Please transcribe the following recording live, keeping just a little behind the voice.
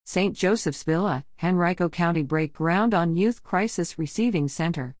St. Joseph's Villa, Henrico County break ground on Youth Crisis Receiving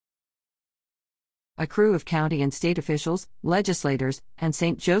Center. A crew of county and state officials, legislators, and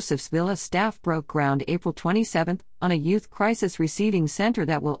St. Joseph's Villa staff broke ground April 27 on a youth crisis receiving center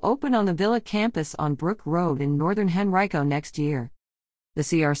that will open on the Villa campus on Brook Road in northern Henrico next year. The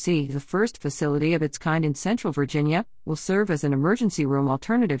CRC, the first facility of its kind in Central Virginia, will serve as an emergency room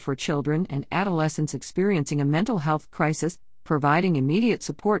alternative for children and adolescents experiencing a mental health crisis, providing immediate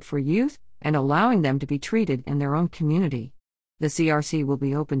support for youth and allowing them to be treated in their own community. The CRC will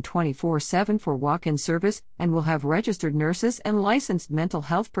be open 24/7 for walk-in service and will have registered nurses and licensed mental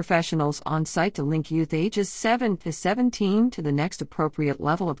health professionals on site to link youth ages 7 to 17 to the next appropriate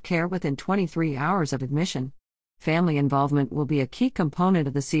level of care within 23 hours of admission. Family involvement will be a key component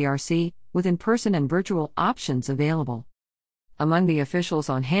of the CRC, with in-person and virtual options available. Among the officials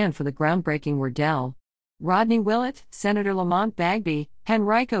on hand for the groundbreaking were Del. Rodney Willett, Senator Lamont Bagby,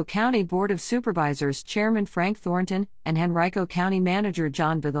 Henrico County Board of Supervisors Chairman Frank Thornton, and Henrico County Manager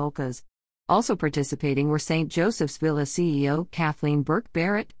John Vidolkas. Also participating were St. Joseph's Villa CEO Kathleen Burke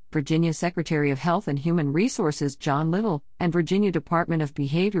Barrett, Virginia Secretary of Health and Human Resources John Little, and Virginia Department of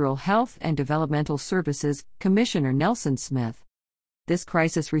Behavioral Health and Developmental Services Commissioner Nelson Smith. This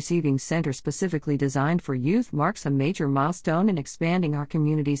crisis receiving center specifically designed for youth marks a major milestone in expanding our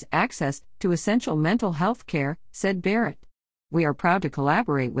community's access to essential mental health care, said Barrett. We are proud to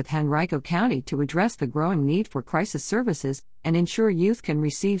collaborate with Henrico County to address the growing need for crisis services and ensure youth can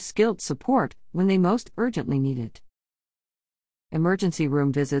receive skilled support when they most urgently need it. Emergency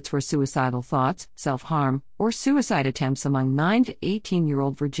room visits for suicidal thoughts, self-harm, or suicide attempts among 9 to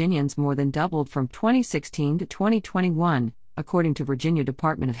 18-year-old Virginians more than doubled from 2016 to 2021, according to Virginia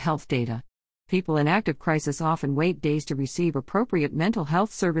Department of Health data. People in active crisis often wait days to receive appropriate mental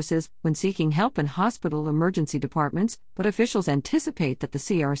health services when seeking help in hospital emergency departments, but officials anticipate that the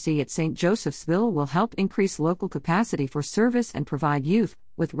CRC at St. Joseph's Villa will help increase local capacity for service and provide youth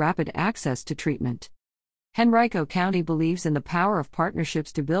with rapid access to treatment. Henrico County believes in the power of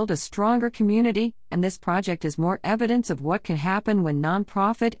partnerships to build a stronger community, and this project is more evidence of what can happen when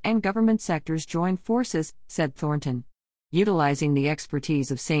nonprofit and government sectors join forces, said Thornton. Utilizing the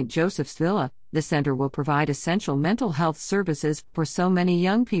expertise of St. Joseph's Villa, the center will provide essential mental health services for so many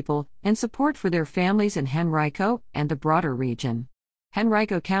young people and support for their families in Henrico and the broader region.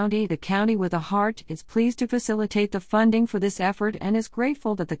 Henrico County, the county with a heart, is pleased to facilitate the funding for this effort and is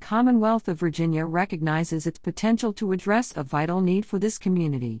grateful that the Commonwealth of Virginia recognizes its potential to address a vital need for this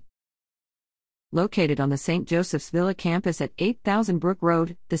community. Located on the St. Joseph's Villa campus at 8000 Brook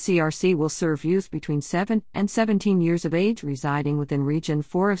Road, the CRC will serve youth between 7 and 17 years of age residing within Region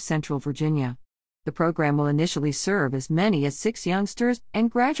 4 of Central Virginia. The program will initially serve as many as 6 youngsters and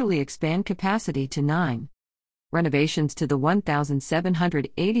gradually expand capacity to 9. Renovations to the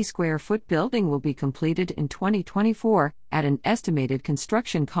 1,780-square-foot building will be completed in 2024 at an estimated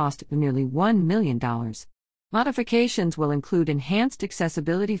construction cost of nearly $1 million. Modifications will include enhanced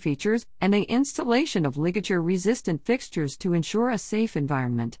accessibility features and the installation of ligature-resistant fixtures to ensure a safe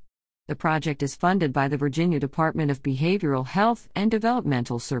environment. The project is funded by the Virginia Department of Behavioral Health and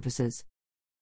Developmental Services.